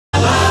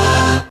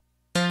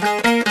All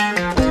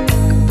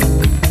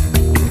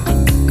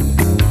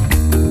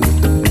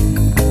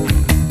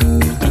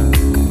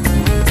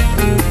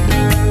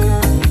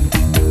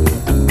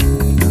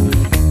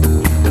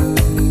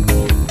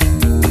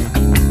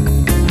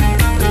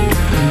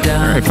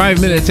right,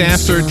 5 minutes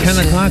after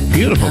 10 o'clock.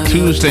 Beautiful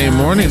Tuesday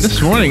morning.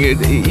 This morning,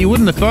 you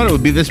wouldn't have thought it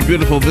would be this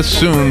beautiful this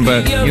soon,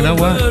 but you know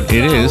what?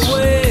 It is.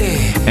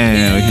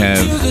 And we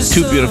have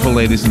two beautiful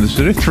ladies in the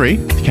studio. Three,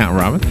 if you count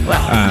Robin.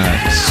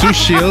 Sue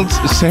Shields,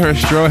 Sarah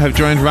Stroh have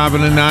joined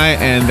Robin and I,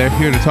 and they're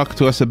here to talk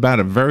to us about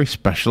a very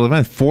special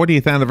event.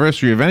 40th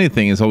anniversary of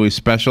anything is always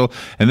special,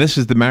 and this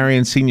is the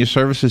Marion Senior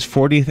Services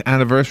 40th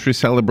anniversary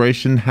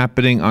celebration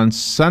happening on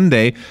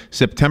Sunday,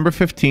 September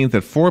 15th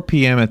at 4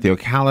 p.m. at the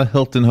Ocala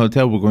Hilton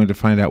Hotel. We're going to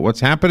find out what's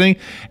happening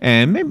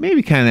and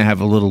maybe kind of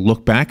have a little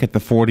look back at the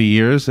 40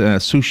 years.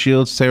 Sue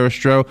Shields, Sarah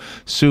Stroh.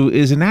 Sue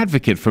is an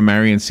advocate for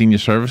Marion Senior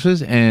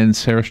Services, and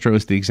Sarah Stroh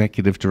is the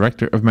executive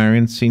director of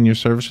Marion Senior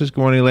Services.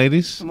 Good morning,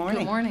 ladies. Good morning.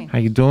 Good morning. How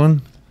you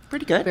doing?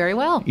 Pretty good. Very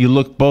well.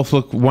 You both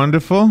look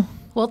wonderful.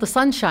 Well, the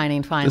sun's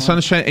shining finally. The sun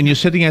is shining, and you're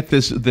sitting at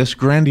this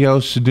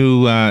grandiose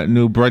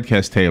new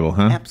broadcast table,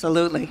 huh?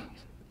 Absolutely.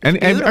 And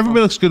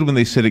everybody looks good when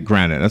they sit at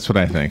granite. That's what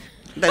I think.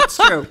 That's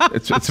true.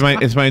 It's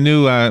my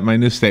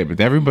new statement.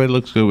 Everybody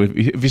looks good.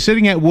 If you're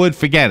sitting at wood,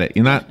 forget it.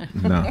 You're not.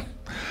 No.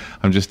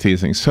 I'm just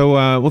teasing. So,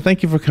 well,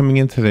 thank you for coming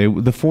in today.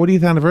 The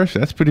 40th anniversary,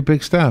 that's pretty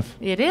big stuff.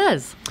 It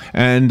is.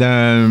 And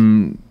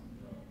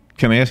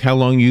can I ask how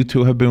long you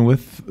two have been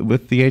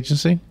with the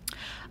agency?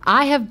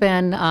 I have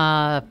been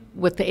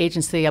with the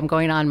agency. I'm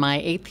going on my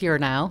 8th year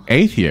now.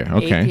 8th year,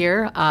 okay. 8th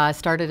year.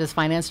 Started as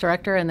finance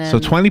director, and then... So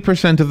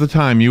 20% of the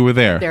time you were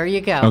there. There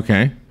you go.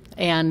 Okay.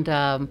 And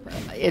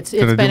it's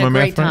been a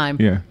great time.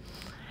 Yeah.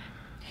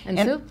 And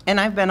Sue? And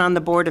I've been on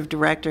the board of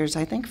directors,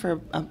 I think,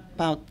 for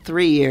about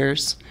 3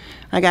 years.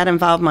 I got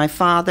involved. My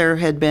father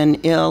had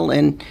been ill,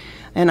 and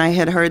I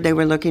had heard they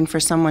were looking for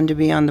someone to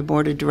be on the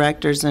board of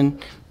directors.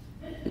 And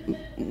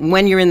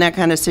when you're in that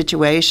kind of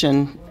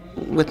situation,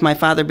 with my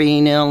father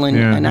being ill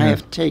and I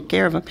have to take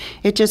care of him,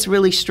 it just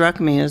really struck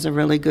me as a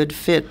really good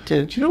fit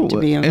to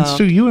be involved. And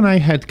so you and I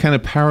had kind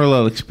of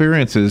parallel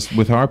experiences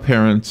with our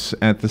parents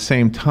at the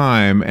same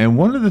time. And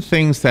one of the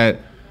things that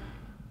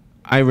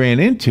I ran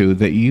into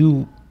that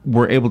you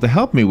were able to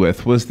help me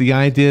with was the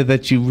idea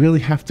that you really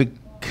have to,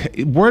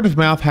 word of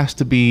mouth has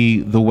to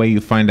be the way you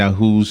find out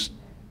who's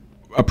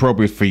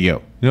appropriate for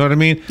you. You know what I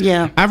mean?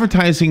 Yeah.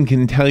 Advertising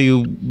can tell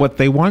you what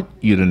they want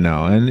you to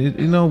know.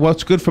 And,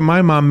 what's good for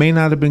my mom may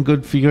not have been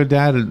good for your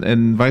dad,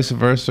 and vice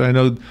versa. I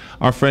know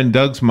our friend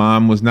Doug's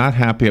mom was not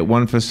happy at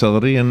one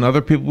facility, and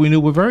other people we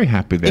knew were very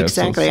happy there.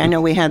 Exactly. I know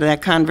we had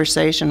that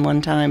conversation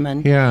one time.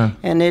 And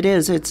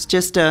it's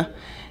just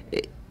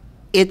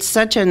it's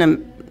such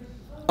an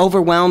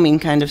overwhelming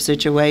kind of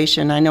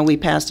situation. I know we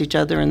passed each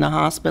other in the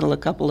hospital a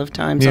couple of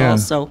times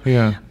also.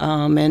 Yeah.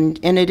 And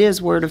it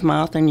is word of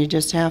mouth, and you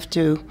just have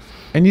to.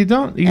 And you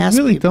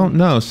really don't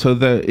know. So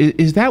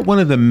is that one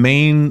of the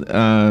main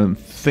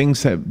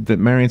things that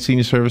Marion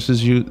Senior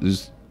Services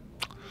is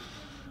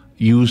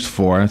used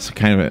for? It's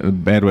kind of a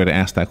bad way to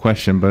ask that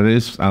question, but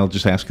I'll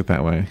just ask it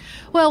that way.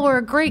 Well, we're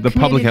a great The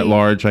public at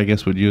large, I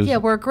guess, would use. Yeah,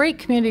 we're a great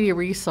community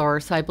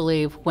resource, I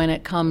believe, when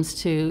it comes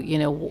to,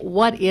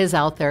 what is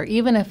out there,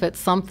 even if it's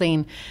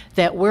something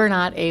that we're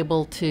not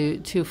able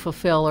to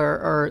fulfill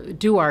or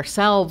do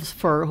ourselves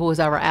for who is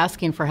ever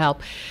asking for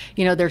help.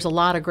 There's a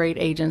lot of great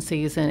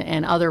agencies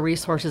and other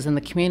resources in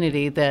the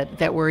community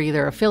that we're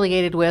either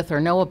affiliated with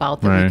or know about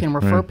that we can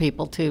refer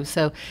people to.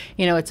 So,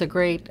 it's a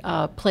great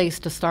place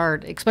to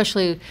start,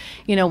 especially,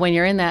 when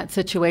you're in that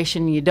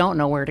situation, you don't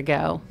know where to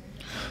go.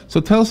 So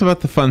tell us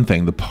about the fun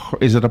thing.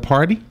 Is it a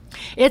party?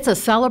 It's a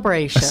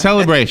celebration. A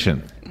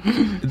celebration.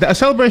 A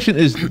celebration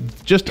is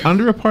just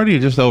under a party or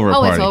just over a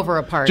party? Oh, it's over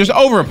a party. Just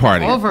over a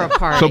party. Over a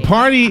party. So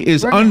party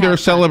is under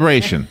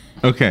celebration.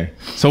 Okay.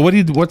 So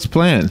what's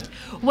planned?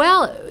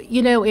 Well,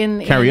 in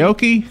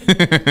karaoke.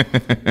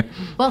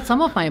 Well,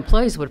 some of my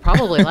employees would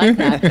probably like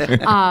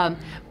that.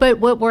 But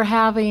what we're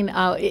having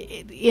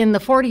in the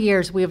 40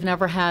 years, we have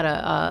never had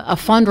a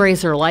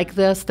fundraiser like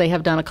this. They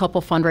have done a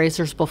couple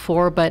fundraisers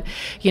before, but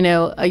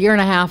a year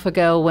and a half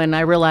ago, when I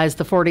realized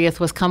the 40th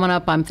was coming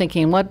up, I'm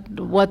thinking, what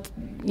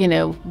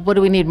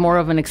do we need more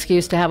of an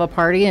excuse to have a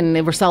party?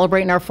 And we're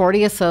celebrating our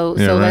 40th, so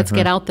let's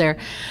get out there.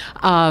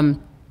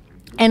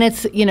 And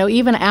it's,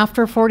 even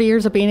after 40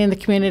 years of being in the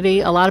community,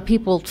 a lot of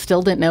people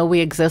still didn't know we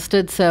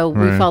existed. So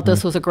we felt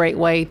this was a great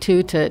way,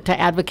 too, to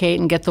advocate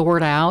and get the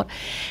word out.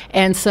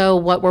 And so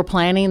what we're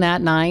planning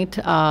that night,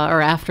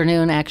 or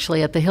afternoon,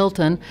 actually, at the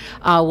Hilton,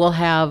 we'll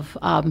have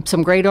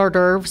some great hors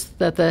d'oeuvres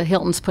that the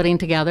Hilton's putting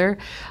together.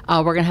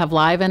 We're going to have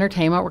live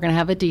entertainment. We're going to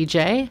have a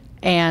DJ.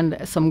 And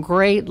some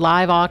great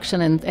live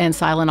auction and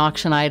silent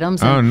auction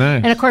items. Oh,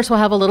 nice. And, of course, we'll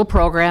have a little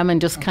program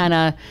and just kind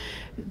of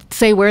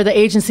say where the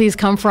agencies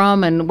come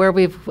from and where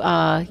we've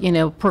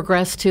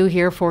progressed to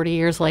here 40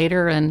 years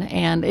later,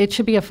 and it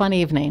should be a fun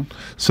evening.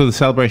 So the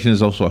celebration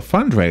is also a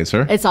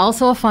fundraiser. It's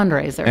also a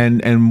fundraiser.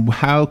 And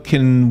how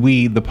can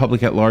we, the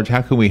public at large,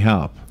 how can we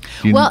help?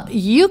 Well,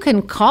 you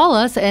can call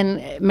us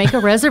and make a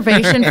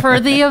reservation for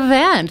the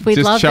event. We'd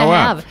love to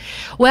have it.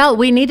 Well,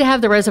 we need to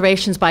have the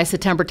reservations by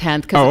September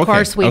 10th because, of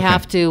course, we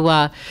have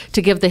to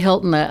give the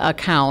Hilton a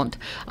count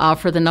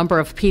for the number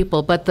of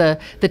people. But the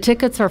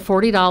tickets are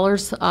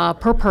 $40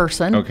 per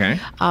person. Okay.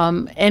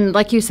 And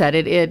like you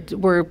said,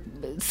 we're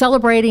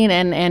celebrating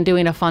and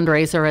doing a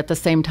fundraiser at the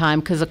same time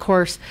because, of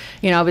course,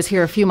 I was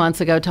here a few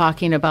months ago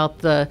talking about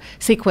the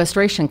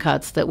sequestration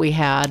cuts that we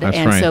had.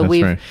 So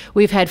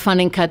we've had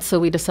funding cuts, so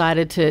we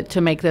decided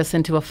to make this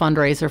into a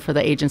fundraiser for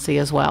the agency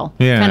as well.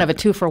 Yeah. Kind of a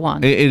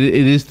 2-for-1. It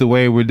is the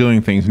way we're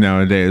doing things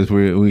nowadays.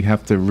 We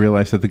have to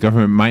realize that the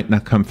government might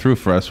not come through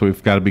for us.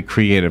 We've got to be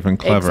creative and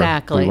clever.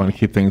 Exactly. We want to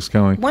keep things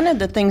going. One of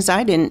the things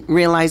I didn't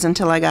realize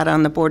until I got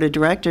on the board of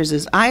directors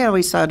is I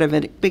always thought of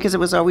it, because it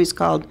was always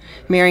called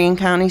Marion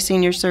County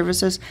Senior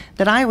Services,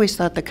 that I always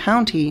thought the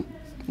county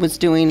was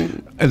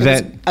doing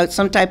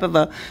some type of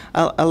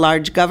a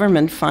large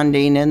government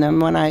funding. And then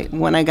when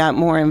I got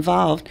more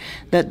involved,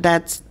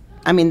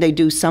 they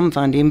do some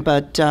funding,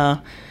 but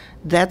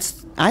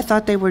I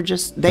thought they were they ran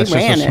it. That's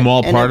just a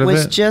small part of it?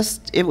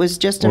 It was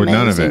just or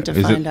amazing to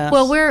find out.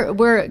 Well,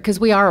 because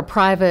we are a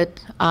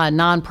private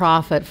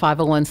nonprofit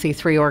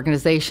 501c3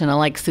 organization, and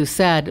like Sue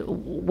said,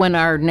 when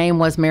our name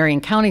was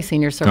Marion County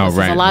Senior Services,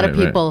 a lot of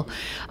people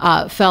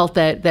felt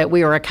that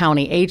we were a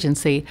county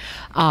agency,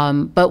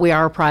 but we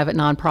are a private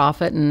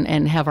nonprofit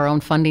and have our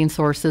own funding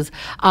sources.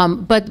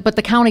 But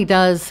the county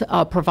does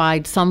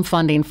provide some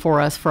funding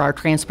for us for our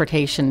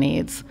transportation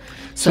needs.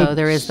 So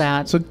there is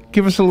that. So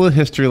give us a little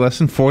history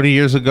lesson. 40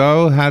 years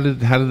ago, how did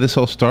this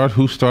all start?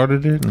 Who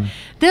started it?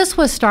 This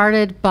was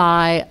started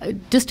by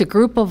just a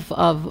group of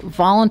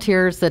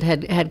volunteers that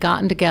had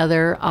gotten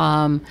together.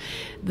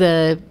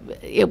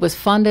 It was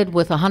funded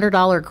with a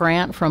 $100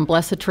 grant from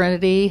Blessed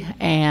Trinity,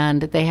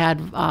 and they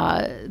had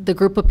the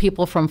group of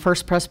people from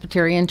First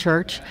Presbyterian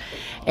Church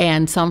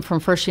and some from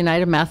First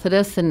United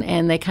Methodist,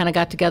 and they kind of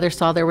got together,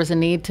 saw there was a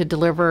need to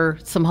deliver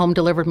some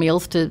home-delivered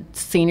meals to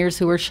seniors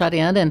who were shut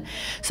in. And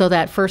so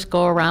that first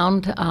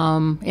go-around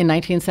in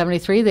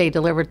 1973, they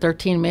delivered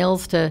 13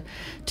 meals to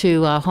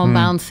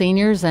homebound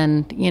seniors,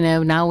 and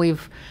now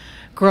we've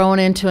grown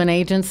into an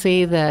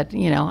agency that,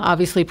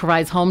 obviously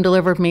provides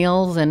home-delivered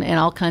meals and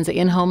all kinds of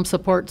in-home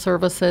support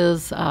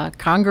services,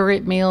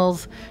 congregate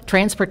meals,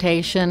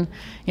 transportation.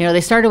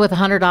 They started with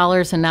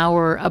 $100, and now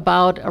we're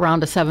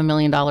around a $7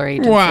 million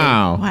agency.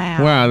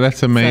 Wow,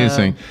 that's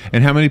amazing.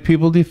 And how many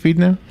people do you feed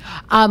now?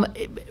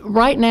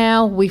 Right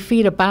now, we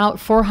feed about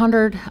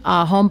 400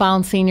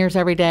 homebound seniors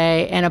every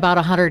day and about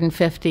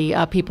 150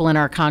 people in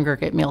our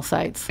congregate meal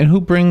sites. And who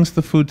brings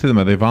the food to them?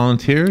 Are they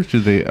volunteers? Are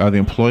they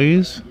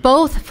employees?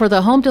 Both. For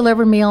the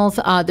home-delivered meals,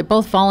 they're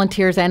both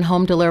volunteers and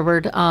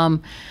home-delivered.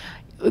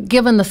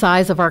 Given the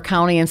size of our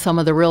county and some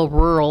of the real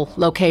rural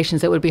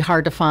locations, it would be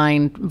hard to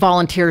find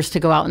volunteers to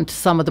go out into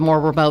some of the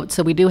more remote.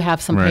 So we do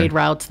have some paid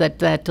routes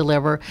that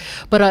deliver,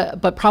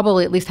 but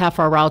probably at least half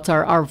our routes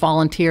are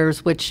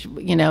volunteers, which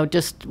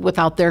just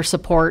without their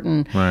support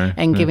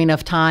and giving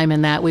enough time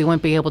and that, we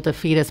wouldn't be able to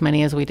feed as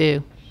many as we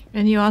do.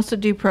 And you also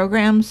do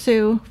programs,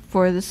 Sue,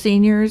 for the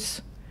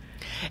seniors?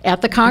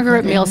 At the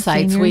congregate meal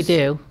sites, we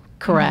do.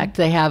 Correct.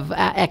 They have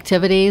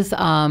activities,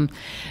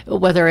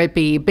 whether it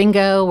be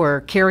bingo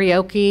or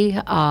karaoke.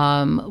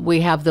 We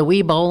have the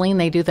Wii bowling.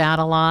 They do that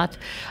a lot.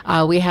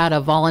 We had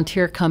a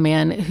volunteer come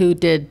in who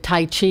did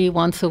Tai Chi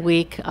once a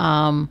week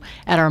at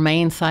our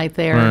main site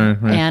there,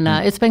 and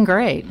it's been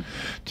great.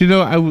 Do you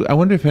know, I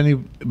wonder if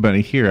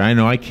anybody here, I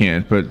know I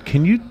can't, but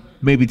can you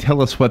maybe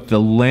tell us what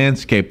the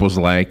landscape was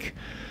like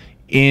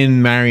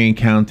in Marion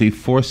County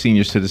for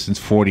senior citizens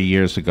 40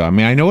 years ago? I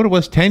mean, I know what it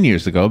was 10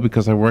 years ago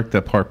because I worked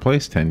at Park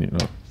Place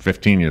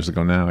 15 years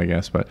ago now, I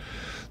guess. But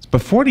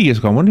 40 years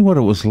ago, I'm wondering what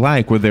it was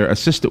like. Was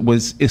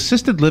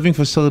assisted living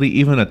facility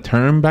even a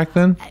term back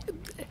then?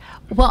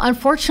 Well,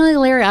 unfortunately,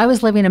 Larry, I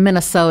was living in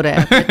Minnesota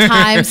at the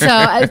time,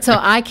 so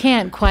I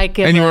can't quite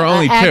give. And you were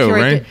only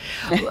accurate,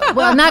 2, right?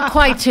 Well, not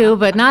quite 2,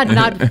 but not.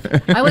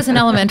 I was in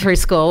elementary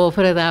school. We'll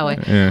put it that way.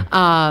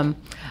 Yeah.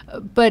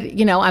 But,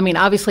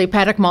 obviously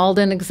Paddock Mall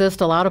didn't exist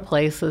a lot of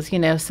places,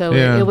 so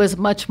it was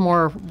much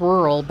more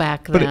rural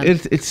back then. But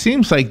it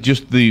seems like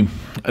just the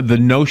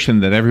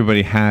notion that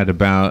everybody had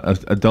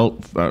about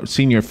adult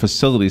senior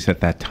facilities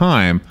at that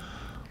time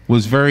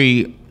was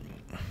very,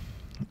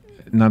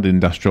 not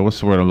industrial,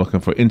 what's the word I'm looking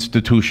for?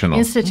 Institutional.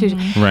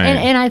 Mm-hmm. Right.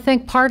 And I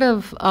think part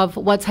of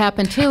what's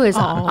happened too is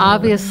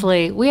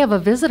obviously we have a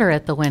visitor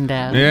at the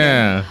window.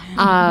 Yeah.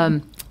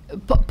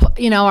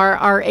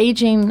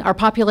 Our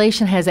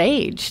population has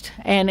aged,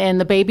 and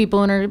the baby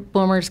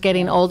boomers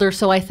getting older.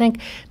 So I think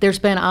there's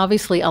been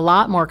obviously a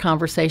lot more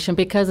conversation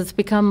because it's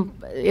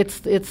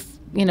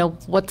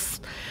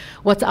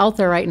what's out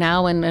there right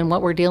now and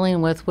what we're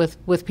dealing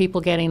with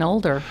people getting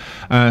older.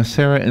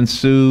 Sarah and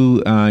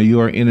Sue, you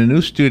are in a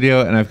new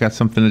studio, and I've got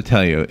something to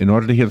tell you. In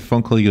order to hear the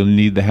phone call, you'll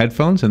need the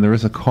headphones, and there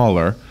is a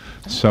caller.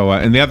 So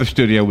in the other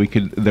studio,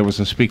 there was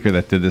a speaker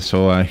that did this.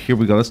 So here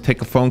we go. Let's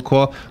take a phone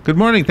call. Good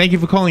morning. Thank you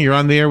for calling. You're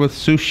on the air with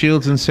Sue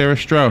Shields and Sarah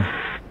Stroh.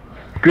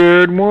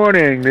 Good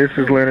morning. This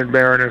is Leonard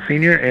Barron,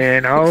 Sr.,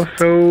 and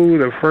also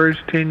the first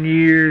 10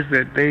 years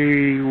that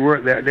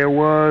there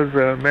was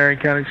Marion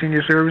County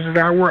Senior Services,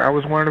 I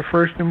was one of the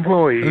first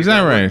employees. Is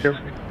that right?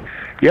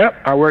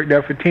 Yep, I worked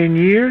there for 10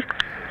 years.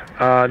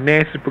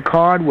 Nancy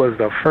Picard was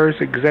the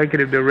first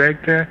executive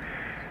director,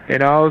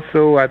 and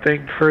also I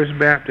think First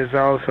Baptist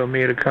also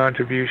made a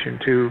contribution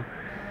to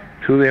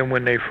them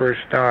when they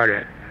first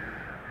started.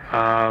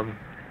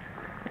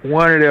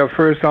 One of their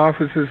first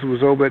offices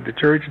was over at the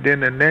church.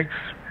 Then the next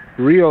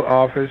real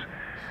office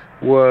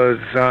was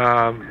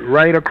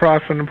right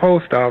across from the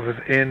post office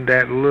in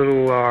that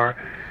little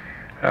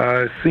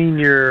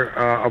senior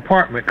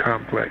apartment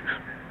complex.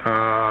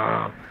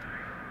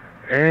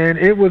 And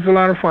it was a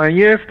lot of fun.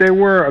 Yes, there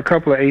were a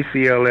couple of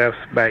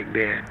ACLFs back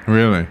then.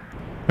 Really?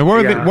 And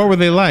what were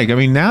they like? I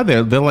mean, now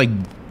they're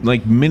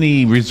like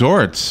mini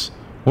resorts.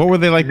 What were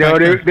they like? No,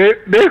 they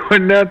were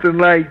nothing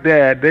like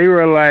that. They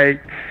were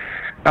like,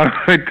 I'm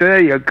gonna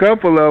tell you, a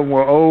couple of them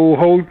were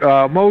old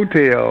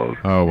motels.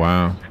 Oh,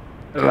 wow.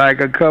 Like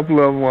a couple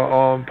of them were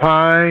on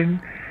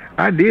Pine.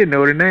 I did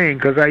know the name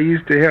because I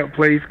used to help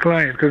place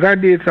clients because I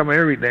did some of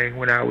everything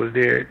when I was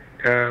there.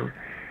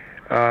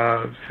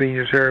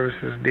 Senior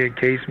services, did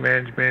case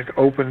management,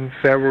 opened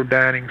several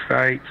dining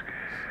sites,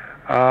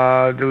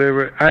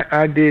 delivered.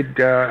 I did,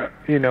 I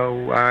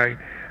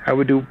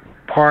would do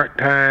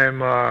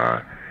part-time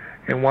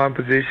in one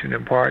position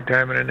and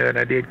part-time in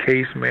another. I did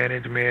case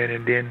management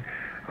and then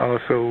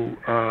also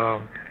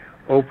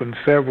opened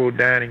several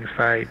dining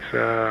sites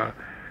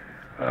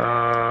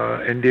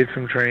and did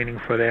some training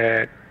for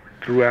that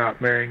throughout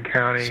Marion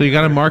County. So you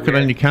got to mark it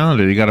on your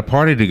calendar. You got a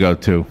party to go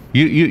to.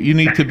 You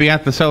need to be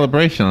at the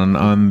celebration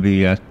on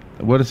the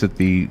what is it,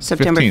 the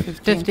September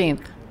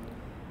 15th.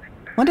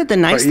 One of the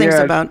nice things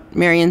about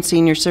Marion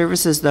Senior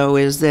Services, though,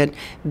 is that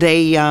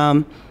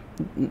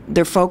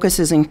their focus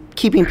is in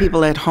keeping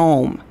people at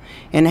home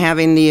and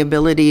having the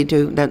ability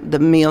that the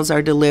meals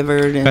are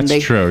delivered and they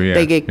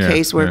get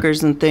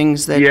caseworkers and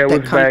things that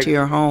come to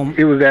your home.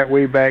 It was that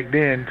way back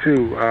then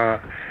too.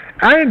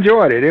 I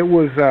enjoyed it. It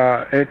was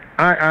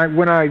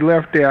when I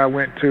left there, I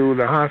went to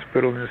the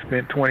hospital and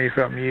spent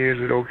 20-something years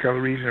at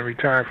Ocala Region and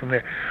retired from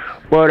there.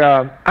 But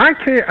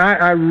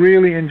I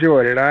really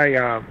enjoyed it.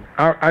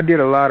 I did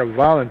a lot of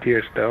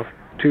volunteer stuff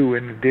too,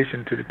 in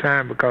addition to the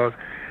time, because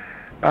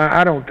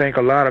I don't think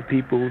a lot of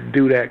people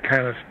do that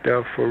kind of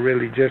stuff for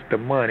really just the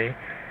money.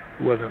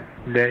 It wasn't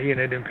that, it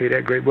didn't pay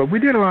that great. But we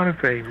did a lot of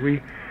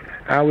things.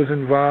 I was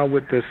involved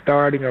with the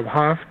starting of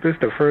hospice,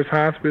 the first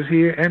hospice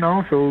here, and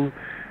also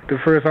the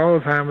first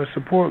Alzheimer's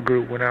support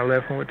group when I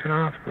left and went to the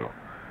hospital.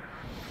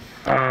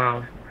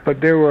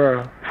 But there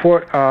were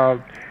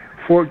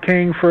Fort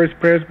King First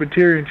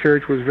Presbyterian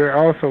Church was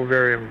also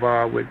very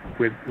involved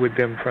with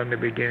them from the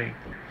beginning.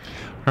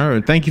 All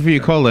right. Thank you for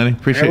your call, Lenny.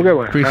 Appreciate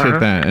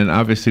that. And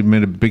obviously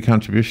made a big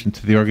contribution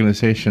to the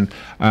organization.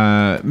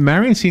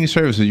 Marion Senior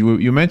Services, you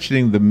were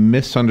mentioning the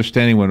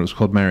misunderstanding when it was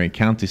called Marion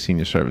County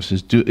Senior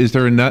Services. Is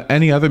there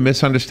any other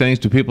misunderstandings?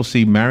 Do people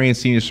see Marion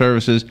Senior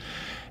Services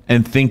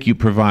and think you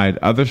provide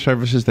other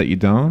services that you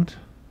don't?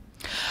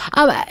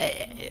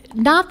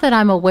 Not that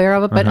I'm aware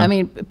of it, but I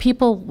mean,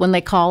 people, when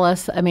they call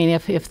us, I mean,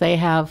 if they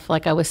have,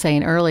 like I was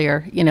saying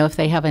earlier, if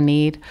they have a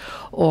need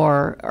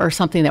or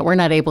something that we're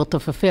not able to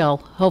fulfill,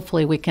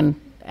 hopefully we can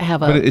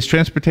have But is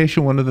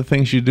transportation one of the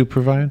things you do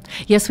provide?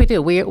 Yes, we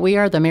do. We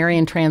are the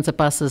Marion Transit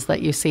buses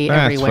that you see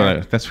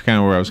everywhere. That's kind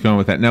of where I was going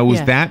with that. Now,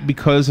 was that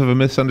because of a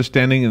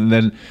misunderstanding, and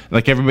then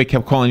like everybody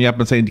kept calling you up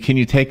and saying, "Can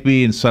you take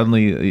me?" and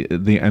suddenly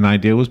an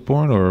idea was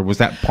born, or was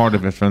that part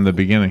of it from the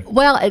beginning?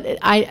 Well,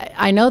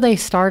 I know they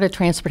started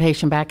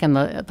transportation back in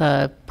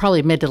the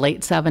probably mid to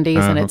late 70s,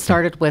 and it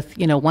started with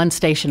one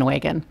station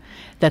wagon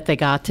that they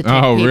got to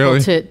take people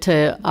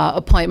to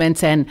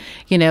appointments, and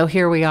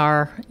here we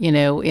are,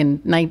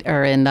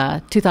 in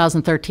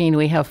 2013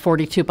 we have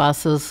 42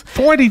 buses.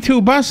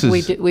 42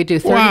 buses. We do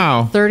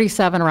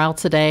 37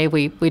 routes a day.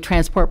 We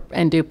transport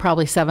and do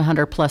probably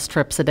 700 plus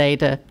trips a day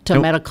to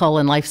medical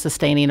and life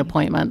sustaining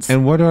appointments.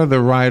 And what are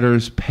the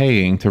riders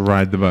paying to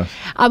ride the bus?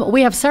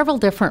 We have several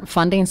different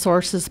funding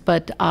sources,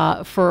 but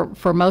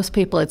for most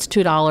people it's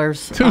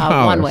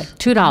 $2 one way.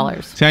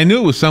 $2. See, I knew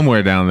it was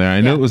somewhere down there.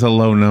 I knew it was a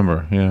low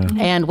number. Yeah.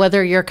 And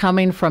whether you're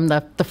coming from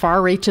the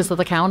far reaches of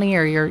the county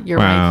or you're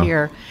right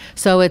here,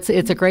 so it's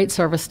a great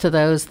service to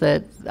those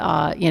that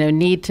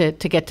need to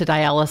get to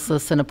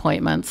dialysis and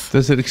appointments.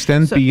 Does it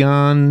extend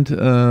beyond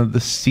the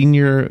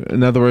senior?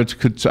 In other words,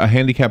 could a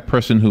handicapped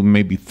person who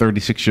may be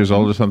 36 years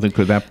old or something,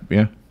 could that?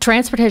 Yeah.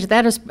 Transportation,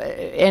 that is,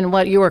 and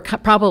what you were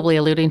probably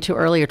alluding to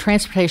earlier,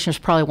 transportation is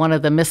probably one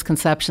of the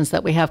misconceptions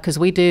that we have, because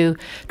we do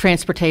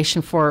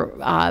transportation for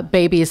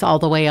babies all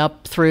the way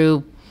up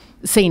through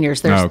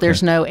seniors.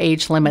 There's no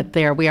age limit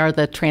there. We are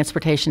the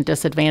Transportation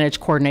Disadvantage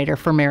Coordinator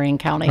for Marion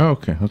County.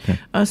 Okay.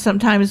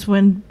 Sometimes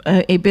when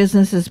a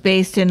business is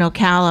based in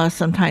Ocala,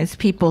 sometimes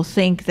people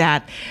think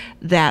that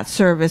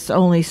service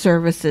only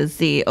services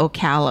the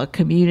Ocala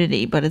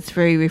community, but it's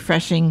very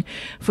refreshing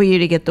for you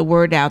to get the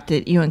word out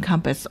that you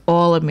encompass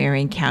all of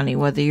Marion County,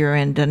 whether you're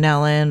in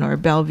Dunellen or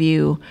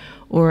Bellevue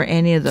or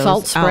any of those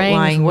Salt Springs,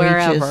 outlying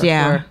wherever, reaches.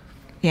 Yeah,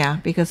 yeah,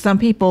 because some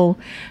people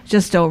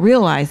just don't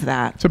realize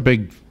that. It's a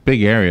big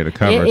area to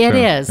cover. It too.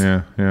 is.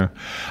 Yeah.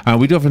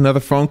 We do have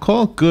another phone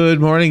call. Good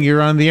morning.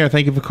 You're on the air.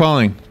 Thank you for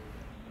calling.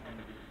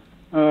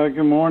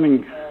 Good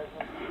morning.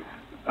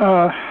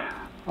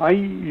 I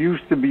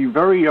used to be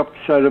very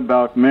upset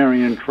about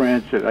Marion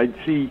Transit. I'd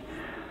see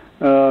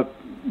the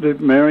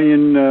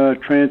Marion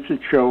Transit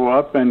show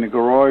up, and the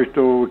garage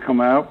door would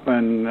come out,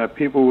 and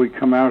people would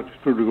come out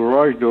through the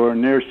garage door,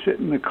 and they're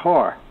sitting in the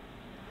car.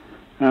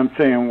 And I'm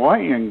saying, why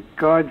in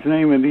God's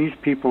name are these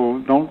people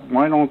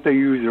why don't they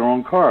use their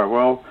own car?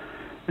 Well,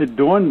 it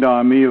dawned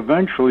on me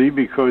eventually,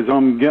 because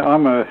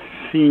I'm a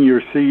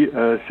senior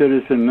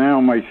citizen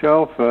now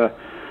myself,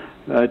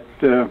 that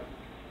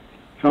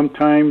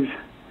sometimes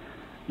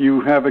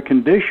you have a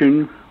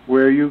condition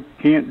where you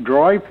can't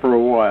drive for a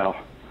while,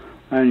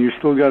 and you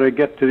still got to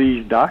get to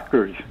these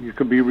doctors. You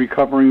could be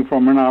recovering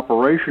from an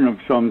operation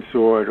of some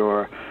sort,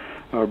 or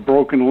a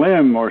broken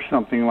limb or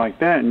something like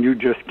that, and you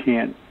just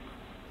can't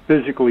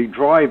physically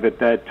drive at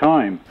that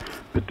time.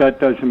 But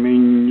that doesn't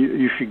mean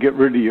you should get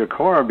rid of your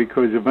car,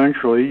 because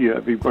eventually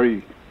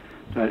everybody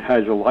that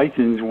has a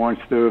license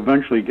wants to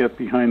eventually get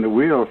behind the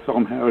wheel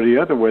somehow or the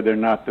other where they're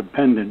not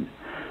dependent.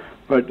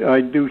 But I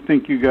do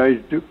think you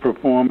guys do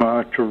perform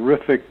a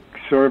terrific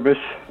service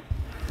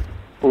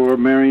for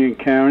Marion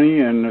County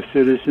and the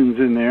citizens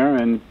in there,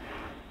 and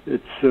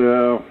it's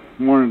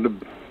one of the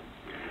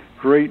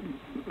great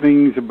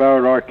things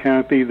about our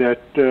county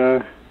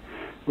that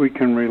we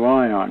can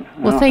rely on.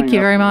 Well, thank you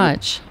very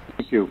much.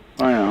 Thank you.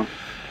 Bye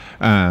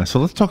now. So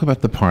let's talk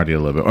about the party a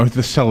little bit, or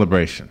the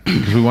celebration,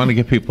 because we want to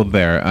get people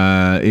there.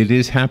 It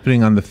is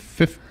happening on the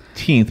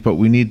 15th, but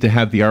we need to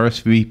have the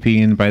RSVP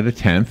in by the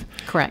 10th.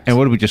 Correct. And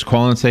what do we just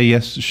call and say,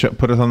 yes,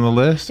 put us on the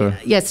list? Or?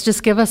 Yes,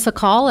 just give us a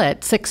call at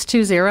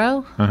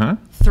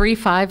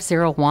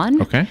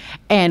 620-3501. Okay.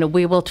 And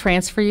we will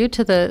transfer you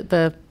to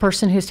the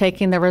person who's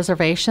taking the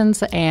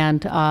reservations.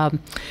 And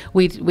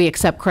we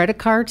accept credit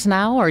cards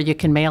now, or you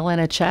can mail in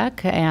a check.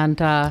 And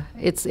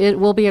it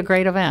will be a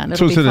great event.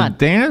 It'll So is be it fun. a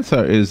dance,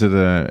 or is it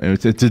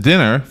it's a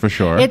dinner for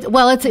sure? It's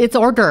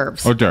hors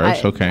d'oeuvres. Hors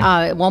d'oeuvres,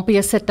 okay. It won't be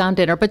a sit-down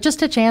dinner, but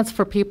just a chance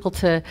for people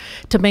to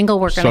mingle.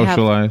 We're going to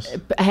Socialize.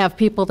 have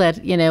people that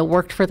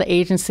worked for the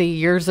agency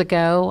years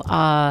ago.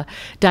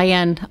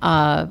 Diane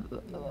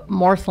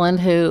Morthland,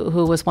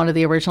 who was one of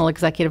the original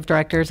executive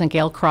directors, and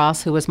Gail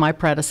Cross, who was my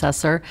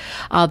predecessor.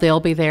 They'll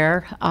be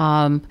there.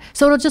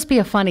 So it'll just be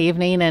a fun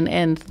evening,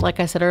 and like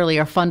I said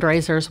earlier, a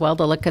fundraiser as well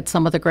to look at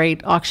some of the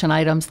great auction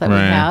items that we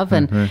have,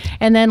 and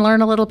then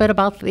learn a little bit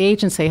about the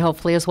agency,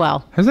 hopefully, as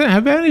well.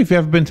 Have any of you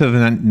ever been to the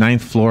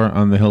 9th floor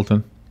on the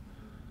Hilton?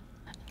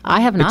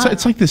 I have not.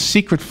 It's like the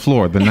secret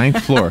floor, the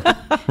 9th floor,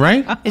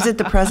 right? Is it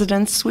the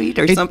president's suite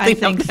or something? I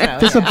think so.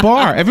 There's a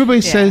bar.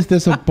 Everybody says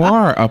there's a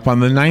bar up on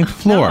the 9th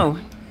floor. No.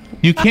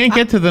 You can't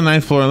get to the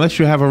 9th floor unless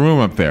you have a room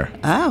up there.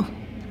 Oh.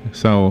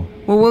 So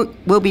Well,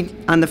 we'll be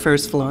on the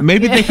first floor.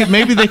 maybe they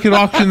could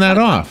auction that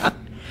off.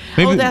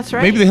 Maybe, that's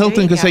right. Maybe the Hilton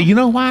There you could say, go. you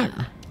know what?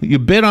 You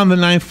bid on the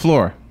 9th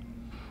floor.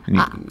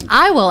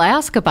 I will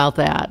ask about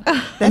that.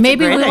 a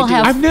Maybe great we will idea.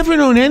 have. I've never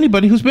known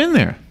anybody who's been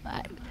there.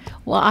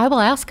 Well, I will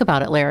ask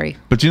about it, Larry.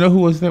 But you know who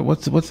was there?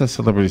 What's that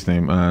celebrity's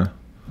name?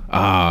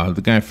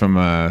 The guy from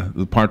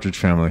the Partridge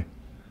Family.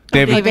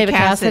 David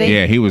Cassidy.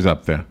 Yeah, he was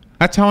up there.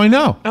 That's how I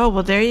know. Oh,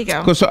 well, there you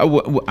go. Because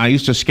I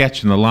used to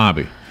sketch in the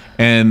lobby.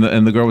 And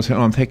the girl was saying,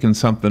 I'm taking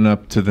something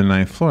up to the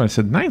 9th floor. I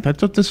said, 9th? I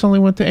thought this only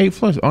went to 8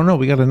 floors. Oh, no,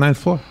 we got a 9th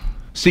floor.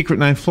 Secret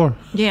 9th floor.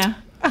 Yeah.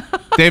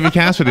 David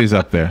Cassidy's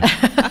up there.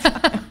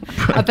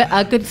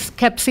 A good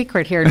kept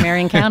secret here in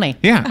Marion County.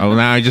 Yeah. Oh,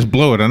 now I just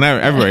blew it on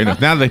everybody.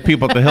 Now the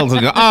people at the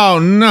Hilton go, oh,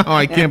 no,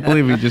 I can't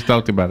believe we just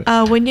talked about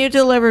it. When you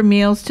deliver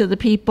meals to the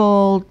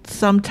people,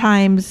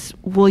 sometimes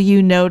will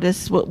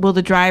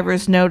the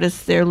drivers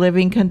notice their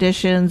living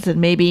conditions and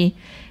maybe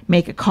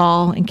make a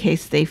call in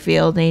case they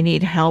feel they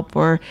need help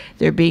or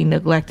they're being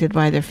neglected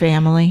by their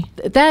family?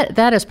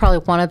 That is probably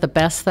one of the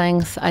best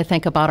things I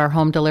think about our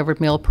home delivered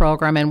meal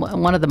program, and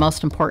one of the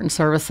most important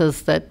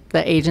services that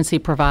the agency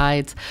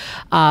provides,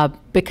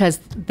 because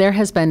there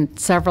has been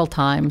several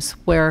times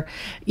where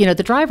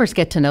the drivers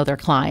get to know their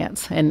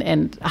clients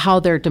and how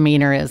their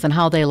demeanor is and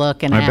how they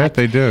look and act. I bet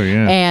they do,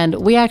 yeah. And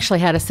we actually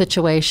had a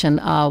situation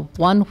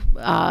one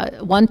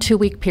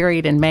 2-week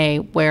period in May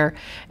where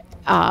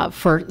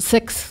for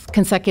 6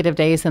 consecutive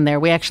days in there,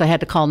 we actually had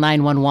to call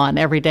 911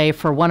 every day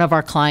for one of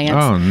our clients.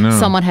 Oh, no.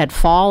 Someone had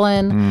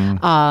fallen,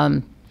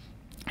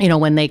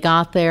 when they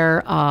got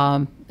there,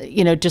 or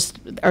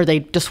they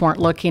just weren't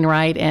looking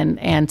right.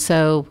 And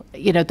so,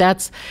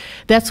 that's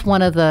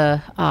one of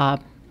the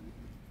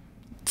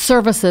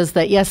services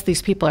that, yes,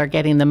 these people are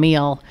getting the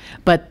meal,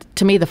 but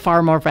to me, the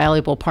far more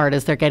valuable part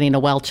is they're getting a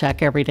well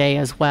check every day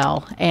as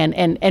well,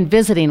 and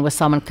visiting with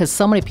someone, because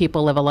so many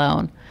people live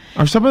alone.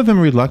 Are some of them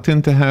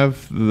reluctant to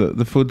have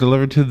the food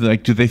delivered to them?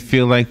 Like, do they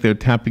feel like they're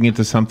tapping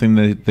into something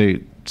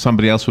that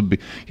somebody else would be.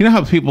 You know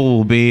how people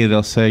will be.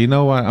 They'll say, you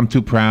know what, I'm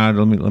too proud.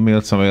 Let me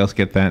let somebody else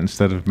get that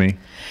instead of me.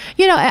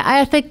 You know,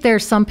 I think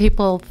there's some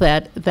people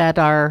that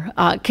are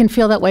can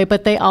feel that way,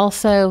 but they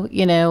also,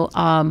 you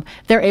know,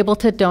 they're able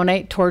to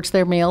donate towards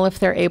their meal if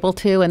they're able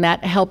to, and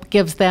that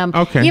gives them,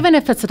 even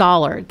if it's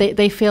 $1,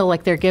 they feel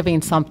like they're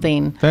giving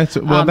something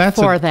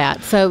for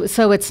that.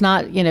 So it's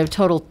not, you know,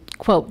 total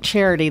quote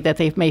charity that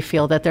they may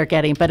feel that they're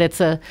getting, but it's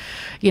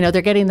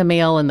they're getting the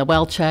meal and the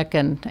well check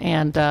and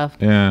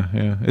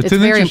it's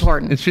very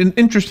important. It's an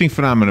interesting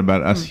phenomenon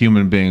about us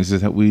human beings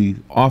is that we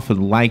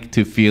often like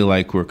to feel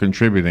like we're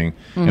contributing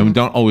and we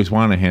don't always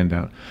want a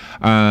handout.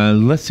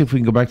 Let's see if we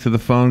can go back to the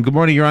phone. Good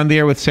morning. You're on the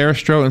air with Sarah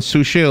Stroh and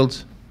Sue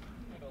Shields.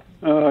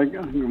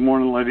 Good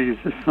morning, ladies.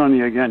 This is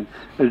Sonny again.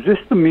 Is this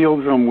the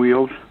Meals on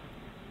Wheels?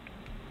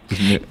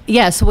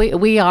 Yes,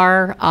 we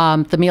are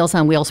the Meals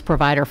on Wheels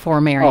provider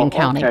for Marion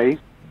County. Okay,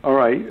 all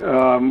right.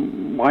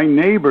 My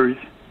neighbors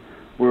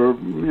were,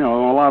 you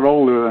know, a lot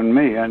older than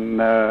me, and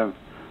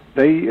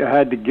they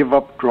had to give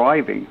up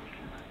driving.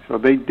 So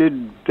they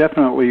did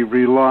definitely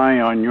rely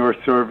on your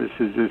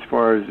services as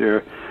far as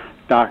their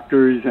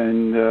doctors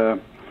and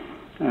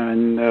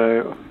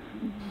the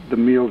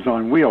Meals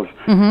on Wheels.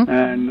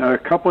 And a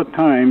couple of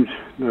times,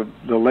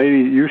 the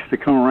lady that used to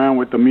come around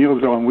with the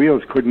Meals on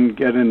Wheels couldn't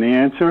get an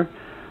answer.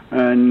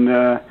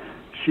 And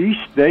she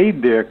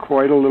stayed there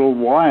quite a little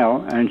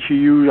while, and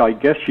I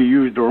guess she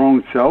used her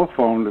own cell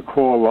phone to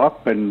call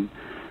up and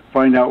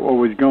find out what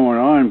was going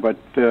on, but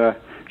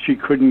she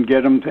couldn't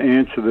get them to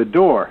answer the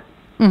door.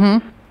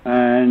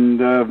 And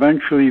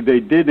eventually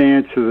they did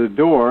answer the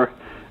door,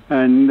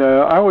 and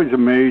I was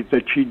amazed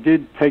that she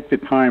did take the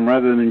time,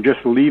 rather than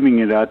just leaving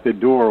it at the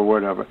door or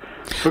whatever,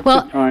 took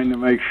the time to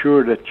make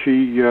sure that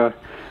she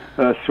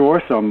saw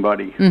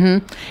somebody.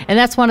 And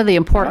that's one of the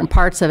important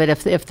parts of it.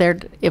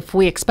 If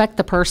we expect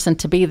the person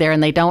to be there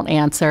and they don't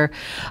answer,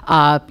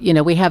 you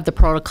know, we have the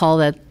protocol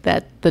that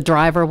the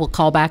driver will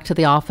call back to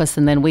the office,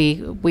 and then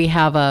we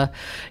have a,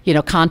 you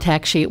know,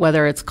 contact sheet,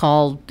 whether it's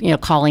called, you know,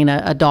 calling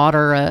a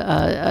daughter,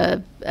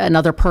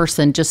 another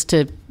person, just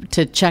to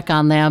check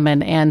on them,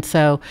 and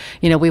so,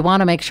 you know, we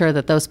want to make sure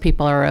that those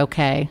people are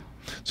okay.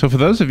 So for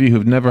those of you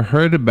who've never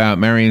heard about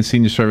Marion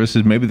Senior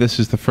Services, maybe this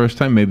is the first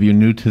time, maybe you're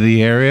new to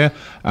the area,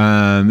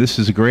 this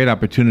is a great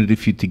opportunity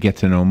for you to get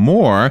to know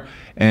more.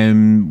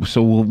 And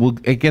so we'll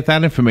get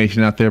that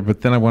information out there,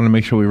 but then I want to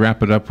make sure we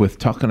wrap it up with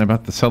talking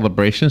about the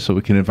celebration so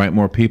we can invite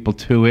more people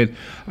to it.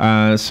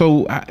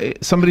 So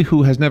somebody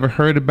who has never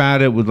heard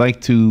about it would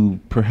like to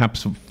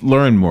perhaps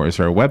learn more. Is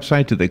there a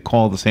website? Do they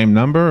call the same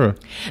number? Or?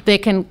 They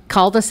can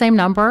call the same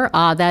number.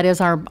 That is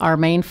our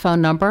main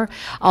phone number.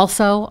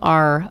 Also,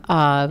 our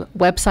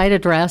website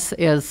address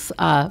is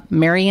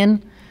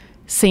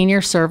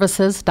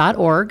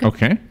marionSeniorServices.org.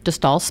 Okay.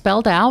 Just all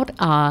spelled out.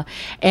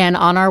 And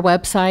on our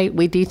website,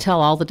 we detail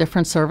all the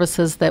different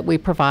services that we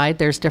provide.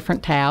 There's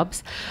different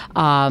tabs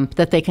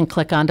that they can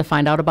click on to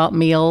find out about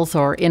meals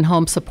or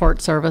in-home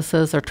support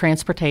services or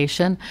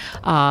transportation,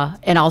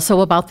 and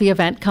also about the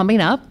event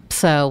coming up.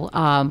 So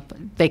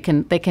they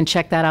can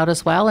check that out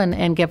as well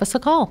and give us a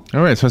call.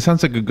 All right. So it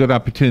sounds like a good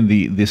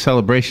opportunity. The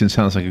celebration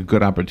sounds like a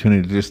good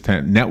opportunity to just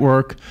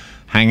network,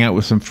 hang out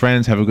with some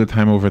friends, have a good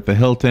time over at the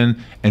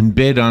Hilton, and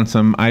bid on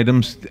some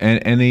items.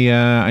 Any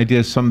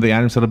ideas, some of the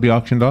items that'll be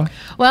auctioned off?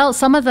 Well,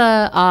 some of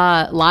the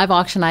live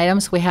auction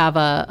items, we have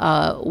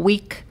a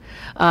week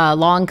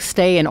long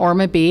stay in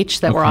Ormond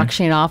Beach that we're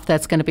auctioning off.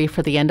 That's going to be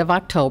for the end of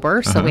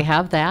October. So we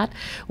have that.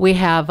 We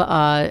have,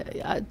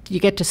 you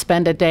get to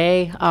spend a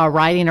day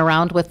riding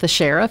around with the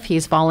sheriff.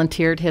 He's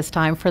volunteered his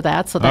time for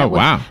that. So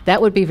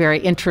that would be very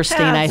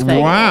interesting, I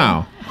think.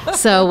 Wow.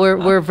 So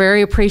we're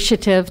very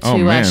appreciative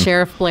to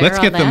Sheriff Blair. Let's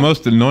get the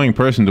most annoying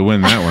person to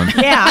win that one.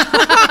 Yeah.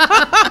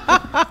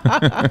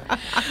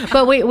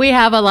 But we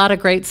have a lot of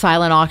great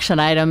silent auction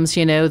items,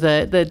 you know,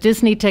 the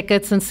Disney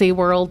tickets and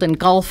SeaWorld and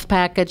golf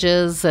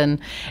packages and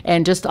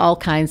just all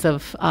kinds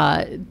of,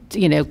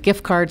 you know,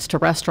 gift cards to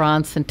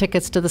restaurants and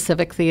tickets to the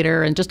Civic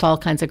Theater and just all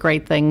kinds of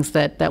great things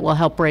that will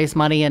help raise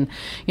money. And,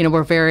 you know,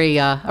 we're very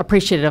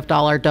appreciative of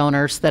all our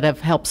donors that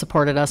have helped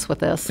supported us with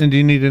this. And do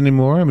you need any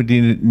more? I mean, do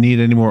you need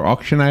any more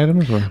auction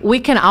items? Or? We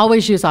can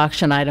always use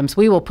auction items.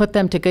 We will put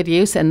them to good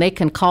use, and they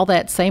can call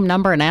that same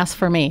number and ask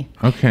for me.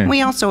 Okay.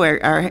 We also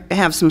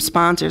have some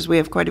sponsors. We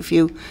have quite a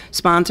few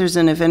sponsors,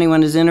 and if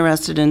anyone is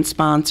interested in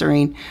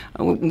sponsoring,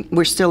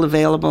 we're still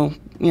available.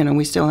 You know,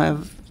 we still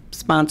have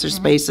sponsor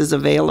spaces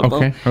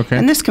available. Okay.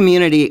 And this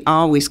community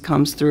always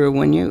comes through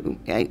when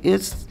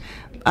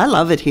I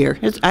love it here.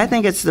 I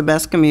think it's the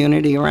best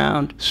community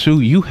around. Sue,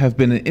 you have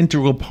been an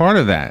integral part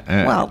of that.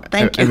 Well,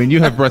 thank you. I mean,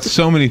 you have brought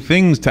so many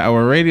things to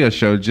our radio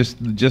show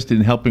just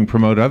in helping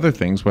promote other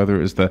things, whether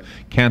it was the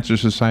Cancer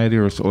Society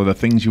or the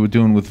things you were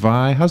doing with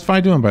Vi. How's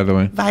Vi doing, by the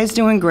way? Vi's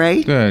doing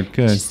great. Good.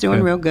 She's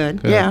doing real good.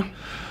 Yeah.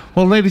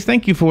 Well, ladies,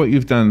 thank you for what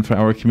you've done for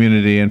our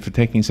community and for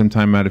taking some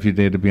time out of your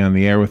day to be on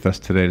the air with us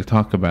today to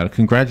talk about it.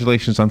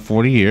 Congratulations on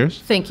 40 years.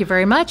 Thank you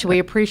very much. We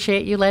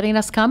appreciate you letting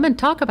us come and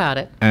talk about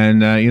it.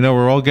 And, you know,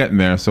 we're all getting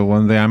there, so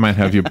one day I might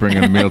have you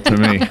bringing a meal to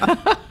me.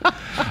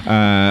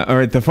 All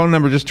right, the phone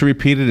number, just to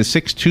repeat it, is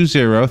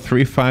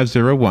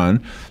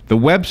 620-3501. The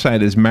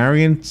website is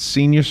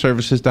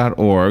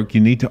marionseniorservices.org.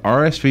 You need to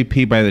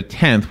RSVP by the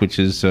 10th, which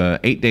is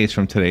 8 days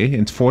from today.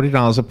 It's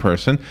 $40 a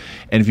person.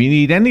 And if you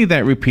need any of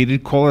that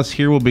repeated, call us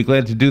here. We'll be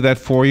glad to do that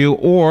for you.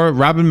 Or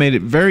Robin made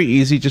it very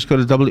easy. Just go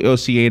to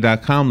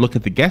WOCA.com, look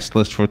at the guest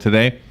list for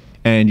today,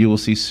 and you will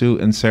see Sue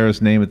and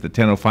Sarah's name at the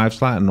 10:05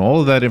 slot and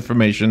all of that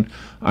information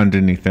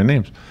underneath their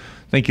names.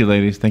 Thank you,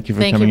 ladies. Thank you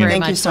for coming in. Thank you very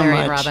much, so Larry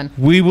much. and Robin.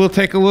 We will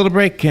take a little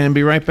break and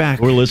be right back.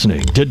 We're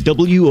listening to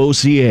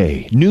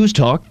WOCA News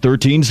Talk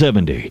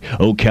 1370,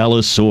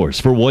 Ocala's source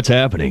for what's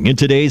happening in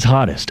today's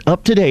hottest,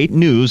 up-to-date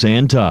news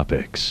and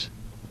topics.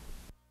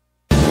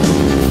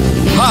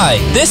 Hi,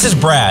 this is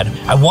Brad.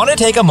 I want to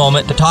take a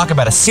moment to talk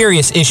about a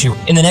serious issue.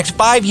 In the next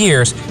 5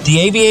 years, the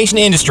aviation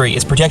industry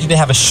is projected to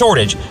have a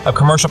shortage of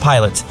commercial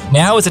pilots.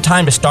 Now is the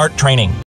time to start training.